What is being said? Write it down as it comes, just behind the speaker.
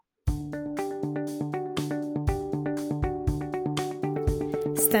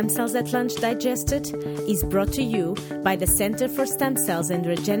Stem Cells at Lunch Digested is brought to you by the Centre for Stem Cells and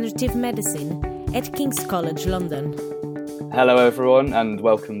Regenerative Medicine at King's College London. Hello everyone and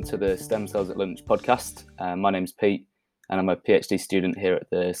welcome to the Stem Cells at Lunch podcast. My name's Pete and I'm a PhD student here at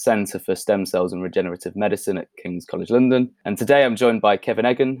the Centre for Stem Cells and Regenerative Medicine at King's College London. And today I'm joined by Kevin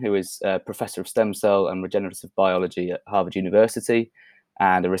Eggan, who is a Professor of Stem Cell and Regenerative Biology at Harvard University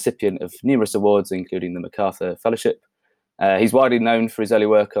and a recipient of numerous awards, including the MacArthur Fellowship. He's widely known for his early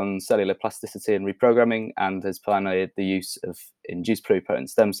work on cellular plasticity and reprogramming and has pioneered the use of induced pluripotent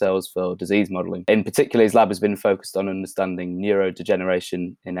stem cells for disease modelling. In particular, his lab has been focused on understanding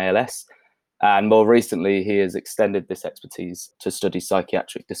neurodegeneration in ALS, and more recently he has extended this expertise to study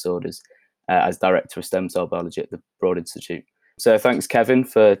psychiatric disorders as Director of Stem Cell Biology at the Broad Institute. So thanks, Kevin,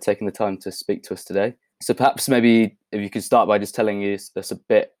 for taking the time to speak to us today. So perhaps maybe if you could start by just telling us a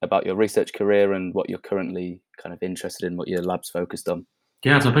bit about your research career and what you're currently kind of interested in, what your lab's focused on.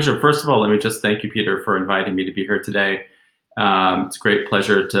 Yeah, it's my pleasure. First of all, let me just thank you, Peter, for inviting me to be here today. It's a great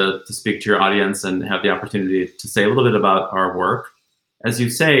pleasure to speak to your audience and have the opportunity to say a little bit about our work. As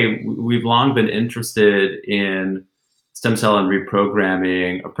you say, we've long been interested in stem cell and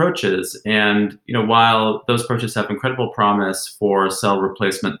reprogramming approaches. And while those approaches have incredible promise for cell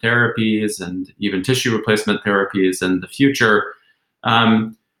replacement therapies and even tissue replacement therapies in the future,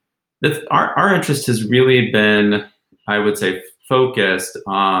 our interest has really been, I would say, focused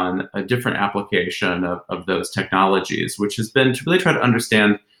on a different application of those technologies, which has been to really try to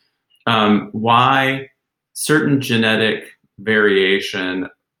understand why certain genetic variation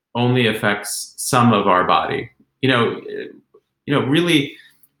only affects some of our body. Really,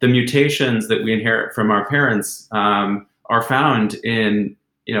 the mutations that we inherit from our parents are found in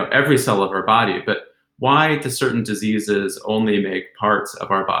every cell of our body. But why do certain diseases only make parts of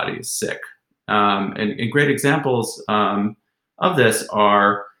our bodies sick? And great examples of this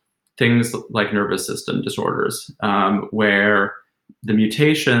are things like nervous system disorders, where the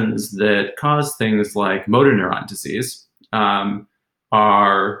mutations that cause things like motor neuron disease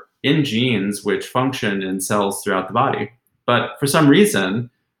are in genes which function in cells throughout the body. But for some reason,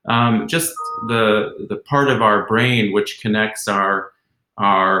 just the part of our brain which connects our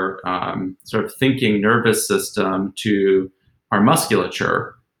sort of thinking nervous system to our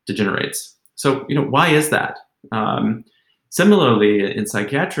musculature degenerates. So, why is that? Similarly, in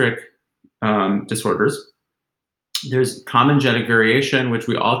psychiatric disorders, there's common genetic variation, which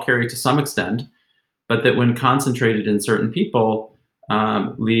we all carry to some extent, but that when concentrated in certain people,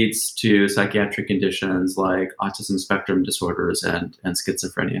 leads to psychiatric conditions like autism spectrum disorders and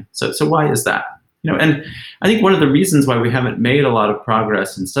schizophrenia. So why is that? And I think one of the reasons why we haven't made a lot of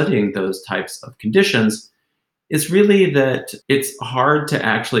progress in studying those types of conditions is really that it's hard to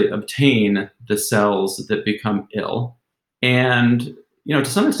actually obtain the cells that become ill. And, to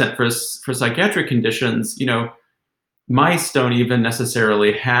some extent for psychiatric conditions, mice don't even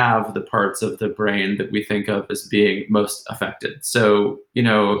necessarily have the parts of the brain that we think of as being most affected. So,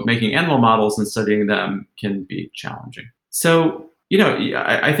 making animal models and studying them can be challenging. So,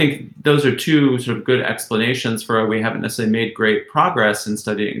 I think those are two sort of good explanations for why we haven't necessarily made great progress in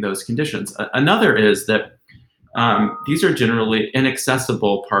studying those conditions. Another is that these are generally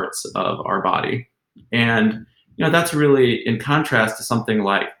inaccessible parts of our body. And, that's really in contrast to something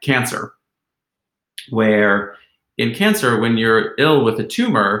like cancer, where in cancer, when you're ill with a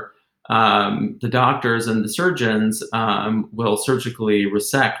tumor, the doctors and the surgeons will surgically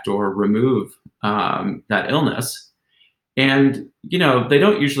resect or remove that illness. And, they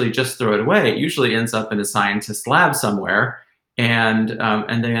don't usually just throw it away. It usually ends up in a scientist's lab somewhere, and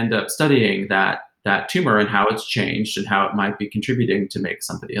they end up studying that tumor and how it's changed and how it might be contributing to make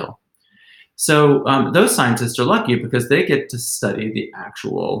somebody ill. So those scientists are lucky because they get to study the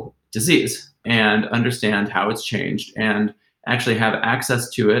actual disease and understand how it's changed and actually have access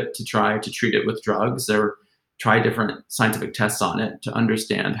to it to try to treat it with drugs or try different scientific tests on it to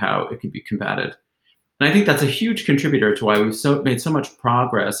understand how it can be combated. And I think that's a huge contributor to why we've made so much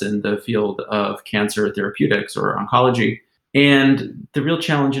progress in the field of cancer therapeutics or oncology. And the real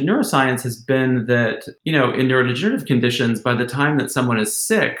challenge in neuroscience has been that, in neurodegenerative conditions, by the time that someone is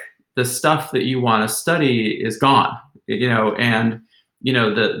sick, the stuff that you want to study is gone, and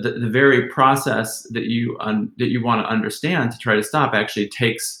the very process that you want to understand to try to stop actually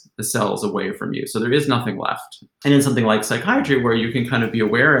takes the cells away from you. So there is nothing left. And in something like psychiatry, where you can kind of be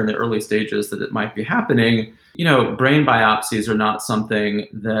aware in the early stages that it might be happening, brain biopsies are not something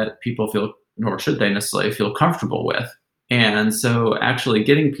that people feel, nor should they necessarily feel comfortable with. And so actually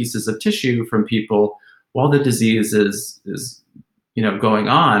getting pieces of tissue from people while the disease is going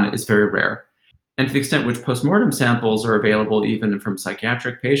on is very rare. And to the extent which postmortem samples are available even from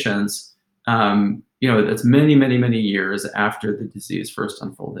psychiatric patients, that's many, many, many years after the disease first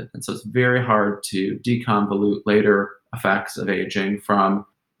unfolded. And so it's very hard to deconvolute later effects of aging from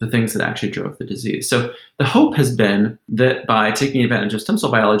the things that actually drove the disease. So the hope has been that by taking advantage of stem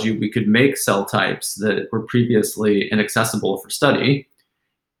cell biology, we could make cell types that were previously inaccessible for study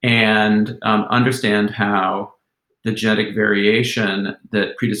and understand how the genetic variation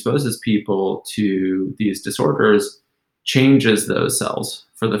that predisposes people to these disorders changes those cells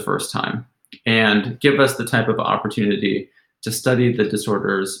for the first time and give us the type of opportunity to study the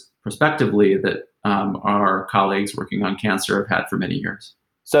disorders prospectively that our colleagues working on cancer have had for many years.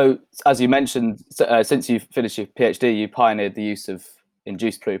 So, as you mentioned, since you finished your PhD, you pioneered the use of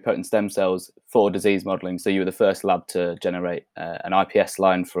induced pluripotent stem cells for disease modeling. So you were the first lab to generate an iPS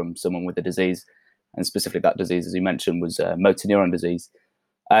line from someone with a disease, and specifically that disease, as you mentioned, was motor neuron disease.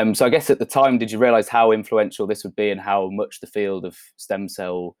 So I guess at the time, did you realize how influential this would be and how much the field of stem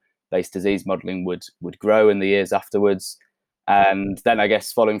cell-based disease modeling would grow in the years afterwards? And then I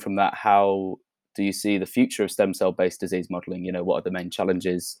guess following from that, how do you see the future of stem cell-based disease modeling? What are the main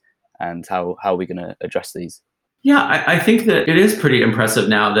challenges and how are we going to address these? Yeah, I think that it is pretty impressive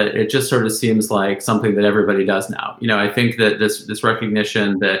now that it just sort of seems like something that everybody does now. I think that this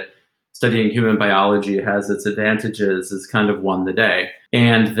recognition that studying human biology has its advantages has kind of won the day.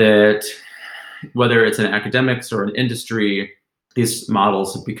 And that whether it's in academics or in industry, these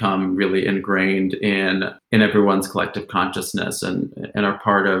models have become really ingrained in everyone's collective consciousness and are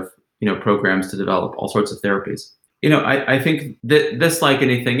part of programs to develop all sorts of therapies. I think that this, like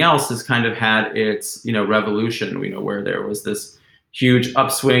anything else, has kind of had its revolution. Where there was this huge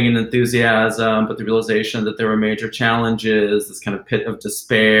upswing in enthusiasm, but the realization that there were major challenges, this kind of pit of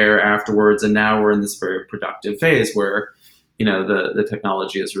despair afterwards, and now we're in this very productive phase where the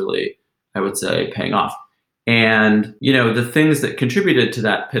technology is really, I would say, paying off. And the things that contributed to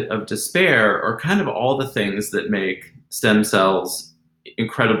that pit of despair are kind of all the things that make stem cells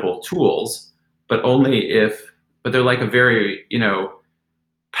incredible tools, but they're like a very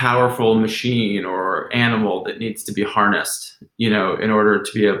powerful machine or animal that needs to be harnessed, in order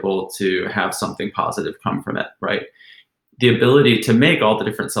to be able to have something positive come from it, right? The ability to make all the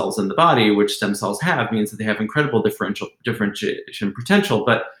different cells in the body, which stem cells have, means that they have incredible differentiation potential,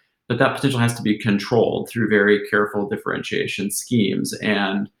 but that potential has to be controlled through very careful differentiation schemes.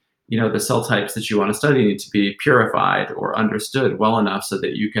 And, the cell types that you want to study need to be purified or understood well enough so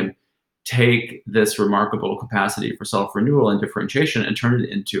that you can take this remarkable capacity for self-renewal and differentiation and turn it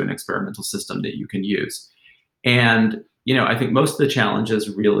into an experimental system that you can use. And, I think most of the challenges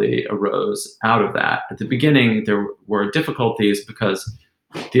really arose out of that. At the beginning, there were difficulties because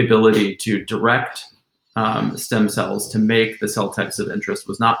the ability to direct stem cells to make the cell types of interest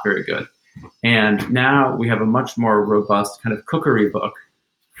was not very good. And now we have a much more robust kind of cookery book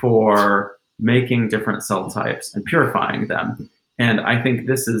for making different cell types and purifying them. And I think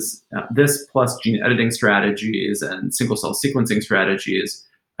this plus gene editing strategies and single cell sequencing strategies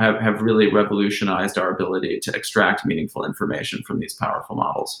have really revolutionized our ability to extract meaningful information from these powerful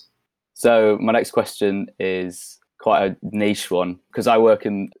models. So my next question is quite a niche one, because I work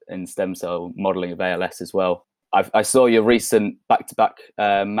in stem cell modeling of ALS as well. I saw your recent back-to-back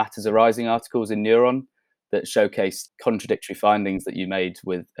Matters Arising articles in Neuron that showcased contradictory findings that you made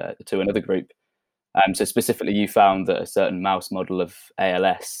to another group. So specifically, you found that a certain mouse model of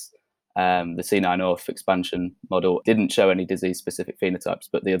ALS, the C9orf expansion model, didn't show any disease-specific phenotypes,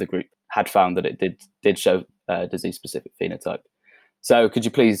 but the other group had found that it did show disease-specific phenotype. So could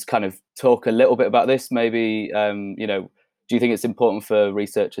you please kind of talk a little bit about this? Maybe, do you think it's important for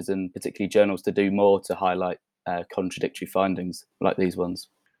researchers and particularly journals to do more to highlight contradictory findings like these ones?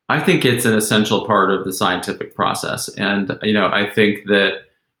 I think it's an essential part of the scientific process. And, I think that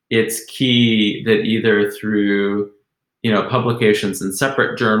it's key that either through, publications in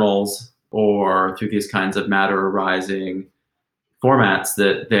separate journals or through these kinds of matter arising formats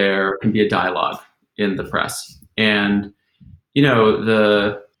that there can be a dialogue in the press. And,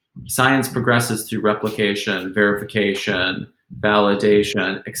 the science progresses through replication, verification,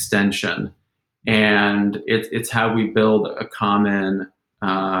 validation, extension. And it's how we build a common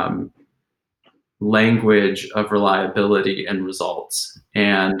language of reliability and results.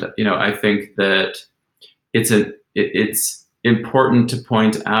 And I think that it's important to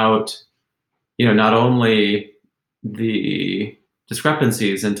point out not only the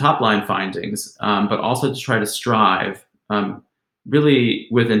discrepancies in top line findings, but also to try to strive really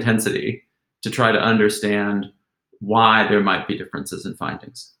with intensity to try to understand why there might be differences in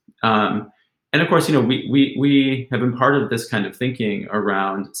findings. And of course, we have been part of this kind of thinking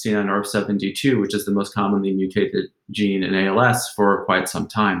around C9orf72, which is the most commonly mutated gene in ALS, for quite some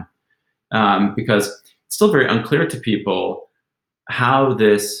time, because it's still very unclear to people how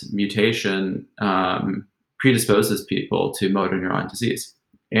this mutation predisposes people to motor neuron disease.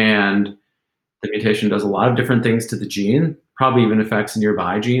 And the mutation does a lot of different things to the gene, probably even affects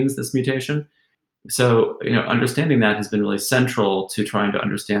nearby genes, this mutation. So, understanding that has been really central to trying to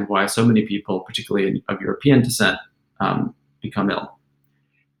understand why so many people, particularly of European descent, become ill.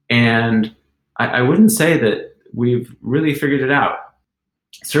 And I wouldn't say that we've really figured it out.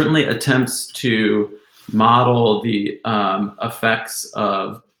 Certainly attempts to model the effects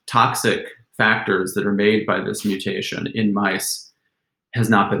of toxic factors that are made by this mutation in mice has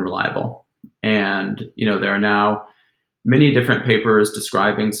not been reliable. And, there are now many different papers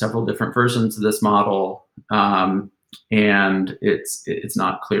describing several different versions of this model, and it's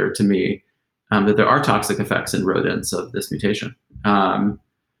not clear to me that there are toxic effects in rodents of this mutation. But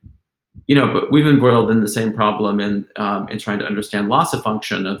we've embroiled in the same problem in trying to understand loss of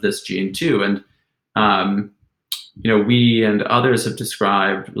function of this gene too, and we and others have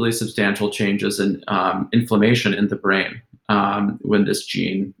described really substantial changes in inflammation in the brain when this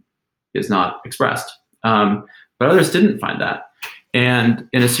gene is not expressed. But others didn't find that. And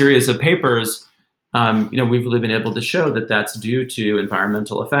in a series of papers, we've really been able to show that that's due to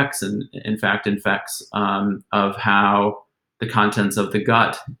environmental effects and, in fact, effects of how the contents of the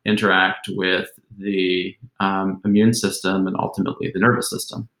gut interact with the immune system and ultimately the nervous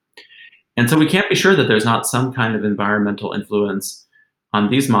system. And so we can't be sure that there's not some kind of environmental influence on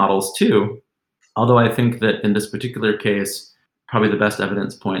these models too, although I think that in this particular case, probably the best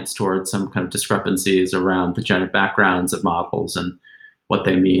evidence points towards some kind of discrepancies around the genetic backgrounds of models and what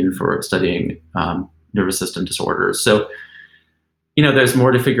they mean for studying nervous system disorders. So, there's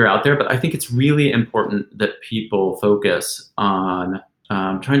more to figure out there, but I think it's really important that people focus on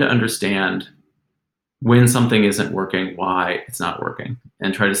trying to understand when something isn't working, why it's not working,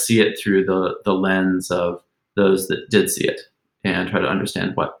 and try to see it through the lens of those that did see it and try to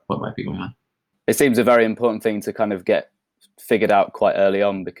understand what might be going on. It seems a very important thing to kind of get figured out quite early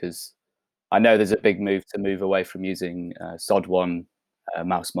on, because I know there's a big move away from using SOD1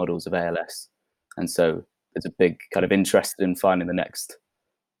 mouse models of ALS, and so there's a big kind of interest in finding the next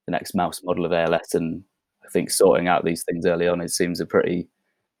mouse model of ALS, and I think sorting out these things early on, it seems a pretty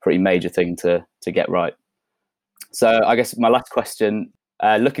major thing to get right. So I guess my last question,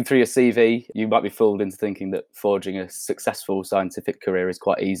 looking through your CV, you might be fooled into thinking that forging a successful scientific career is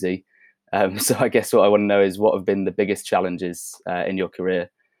quite easy. So I guess what I want to know is, what have been the biggest challenges in your career?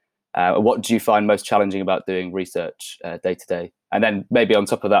 What do you find most challenging about doing research day to day? And then maybe on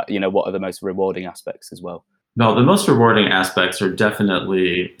top of that, what are the most rewarding aspects as well? Well, the most rewarding aspects are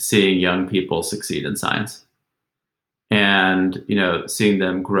definitely seeing young people succeed in science and, seeing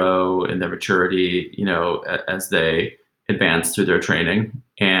them grow in their maturity, as they advance through their training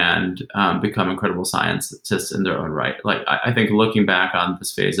and become incredible scientists in their own right. Like, I think looking back on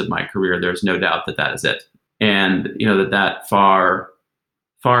this phase of my career, there's no doubt that is it. And, that far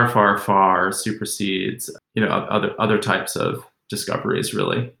supersedes, other types of discoveries,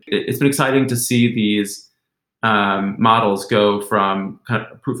 really. It's been exciting to see these models go from kind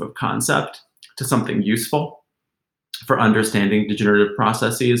of proof of concept to something useful for understanding degenerative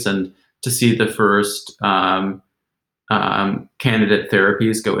processes, and to see the first candidate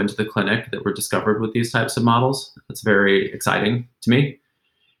therapies go into the clinic that were discovered with these types of models. That's very exciting to me.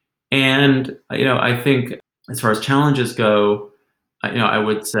 And, I think as far as challenges go, I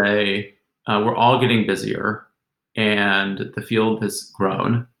would say we're all getting busier and the field has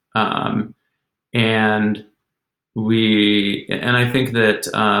grown. And I think that,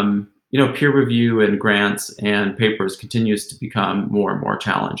 peer review and grants and papers continues to become more and more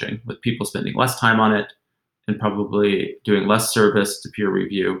challenging, with people spending less time on it and probably doing less service to peer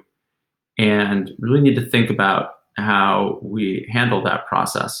review, and really need to think about how we handle that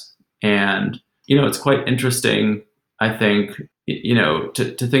process. And, it's quite interesting, I think,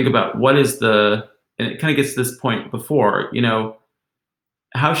 to think about what is and it kind of gets to this point before,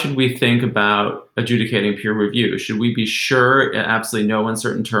 how should we think about adjudicating peer review? Should we be sure, absolutely no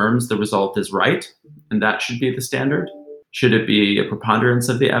uncertain terms, the result is right, and that should be the standard? Should it be a preponderance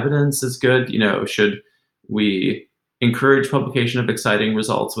of the evidence is good? Should we encourage publication of exciting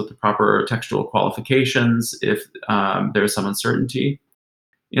results with the proper textual qualifications if there's some uncertainty?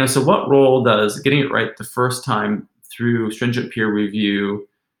 So what role does getting it right the first time through stringent peer review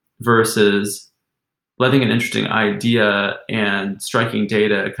versus letting an interesting idea and striking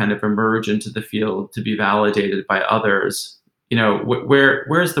data kind of emerge into the field to be validated by others,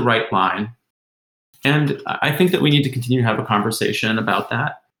 where's the right line? And I think that we need to continue to have a conversation about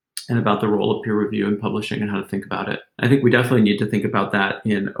that and about the role of peer review in publishing and how to think about it. I think we definitely need to think about that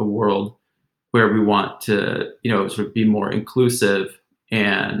in a world where we want to, sort of be more inclusive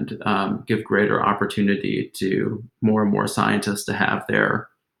and give greater opportunity to more and more scientists to have their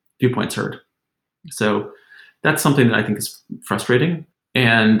viewpoints heard. So that's something that I think is frustrating,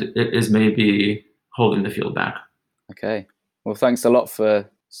 and it is maybe holding the field back. Okay. Well, thanks a lot for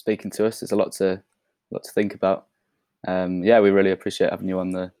speaking to us. There's a lot to think about. We really appreciate having you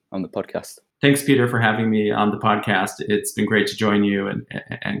on the podcast. Thanks, Peter, for having me on the podcast. It's been great to join you,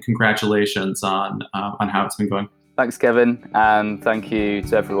 and congratulations on how it's been going. Thanks, Kevin, and thank you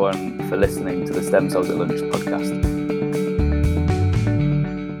to everyone for listening to the Stem Cells at Lunch podcast.